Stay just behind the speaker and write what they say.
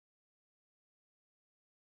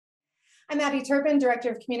I'm Abby Turpin, Director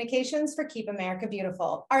of Communications for Keep America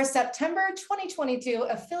Beautiful. Our September 2022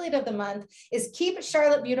 affiliate of the month is Keep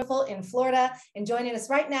Charlotte Beautiful in Florida. And joining us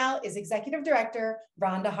right now is Executive Director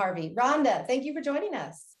Rhonda Harvey. Rhonda, thank you for joining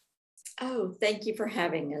us. Oh, thank you for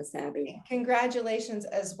having us, Abby. Congratulations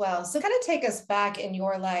as well. So kind of take us back in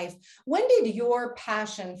your life. When did your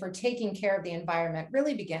passion for taking care of the environment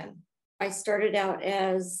really begin? I started out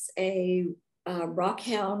as a rock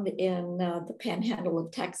hound in the panhandle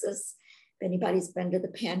of Texas. If anybody's been to the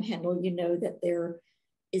panhandle, you know that there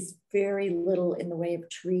is very little in the way of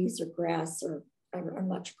trees or grass or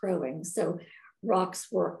much growing. So rocks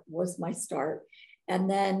was my start. And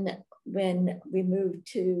then when we moved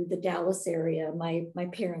to the Dallas area, my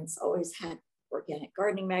parents always had organic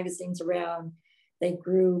gardening magazines around. They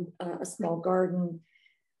grew a small garden.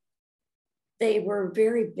 They were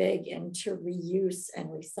very big into reuse and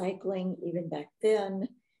recycling even back then.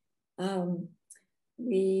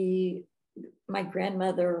 My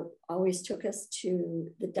grandmother always took us to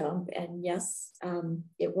the dump, and yes,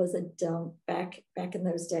 it was a dump back in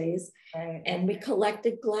those days. Right. And we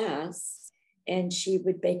collected glass, and she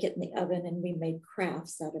would bake it in the oven, and we made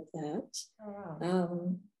crafts out of that. Oh,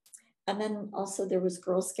 wow. And then also there was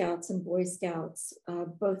Girl Scouts and Boy Scouts.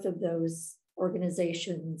 Both of those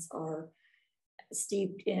organizations are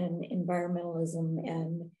steeped in environmentalism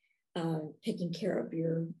and taking care of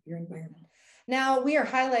your environment. Now we are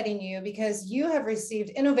highlighting you because you have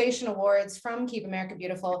received innovation awards from Keep America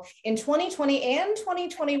Beautiful in 2020 and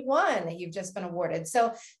 2021 that you've just been awarded.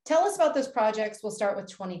 So tell us about those projects. We'll start with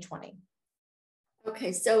 2020.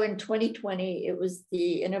 Okay, so in 2020, it was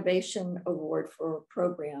the Innovation Award for a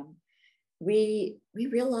program. We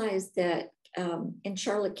realized that in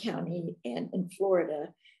Charlotte County and in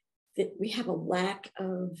Florida, that we have a lack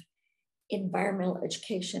of environmental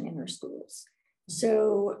education in our schools.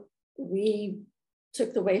 So we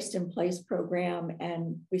took the Waste in Place program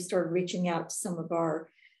and we started reaching out to some of our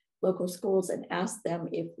local schools and asked them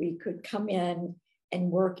if we could come in and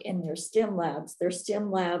work in their STEM labs. Their STEM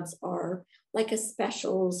labs are like a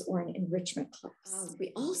specials or an enrichment class.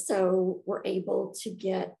 We also were able to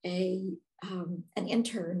get an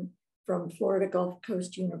intern from Florida Gulf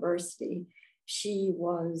Coast University. She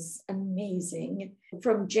was amazing.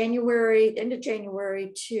 From end of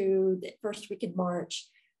January to the first week in March,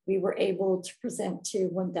 we were able to present to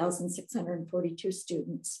 1,642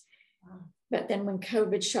 students. Wow. But then when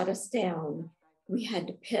COVID shut us down, we had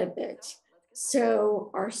to pivot. So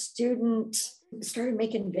our student started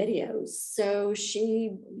making videos. So she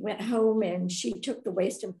went home and she took the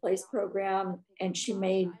Waste in Place program and she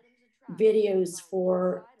made videos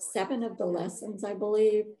for 7 of the lessons, I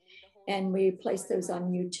believe. And we placed those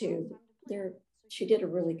on YouTube. She did a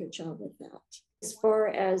really good job with that. As far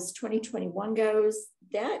as 2021 goes,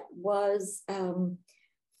 that was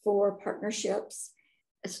for partnerships.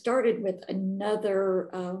 I started with another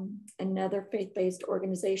faith-based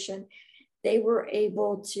organization. They were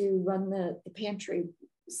able to run the pantry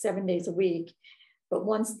 7 days a week, but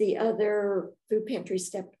once the other food pantry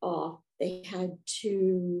stepped off, they had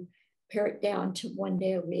to pare it down to 1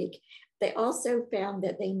 day a week. They also found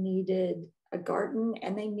that they needed a garden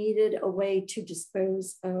and they needed a way to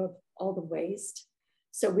dispose of all the waste.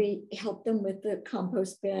 So we helped them with the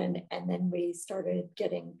compost bin, and then we started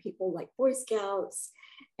getting people like Boy Scouts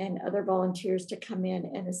and other volunteers to come in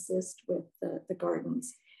and assist with the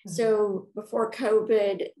gardens. Mm-hmm. So before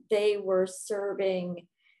COVID, they were serving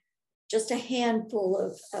just a handful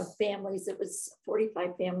of families. It was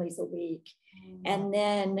 45 families a week. Mm-hmm. And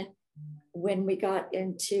then when we got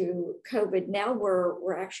into COVID, now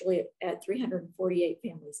we're actually at 348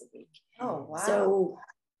 families a week. Oh, wow. So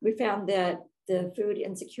we found that the food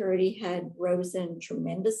insecurity had risen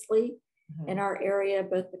tremendously in our area,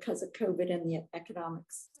 both because of COVID and the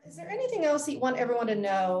economics. Is there anything else that you want everyone to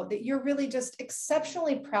know that you're really just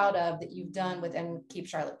exceptionally proud of that you've done within Keep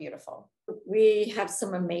Charlotte Beautiful? We have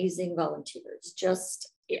some amazing volunteers,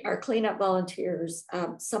 just our cleanup volunteers.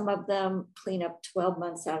 Some of them clean up 12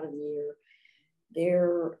 months out of the year.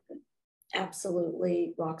 They're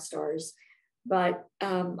absolutely rock stars. But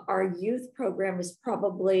our youth program is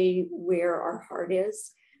probably where our heart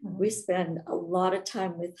is. Mm-hmm. We spend a lot of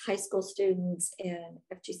time with high school students and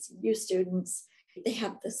FGCU students. They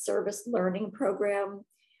have the service learning program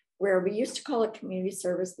where we used to call it community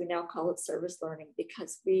service. We now call it service learning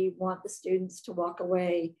because we want the students to walk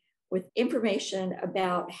away with information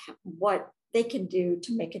about what they can do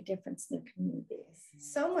to make a difference in their communities.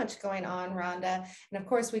 So much going on, Rhonda. And of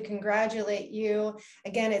course, we congratulate you.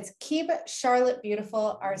 Again, it's Keep Charlotte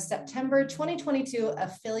Beautiful, our September 2022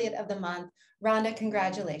 affiliate of the month. Rhonda,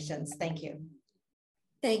 congratulations. Thank you.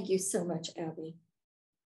 Thank you so much, Abby.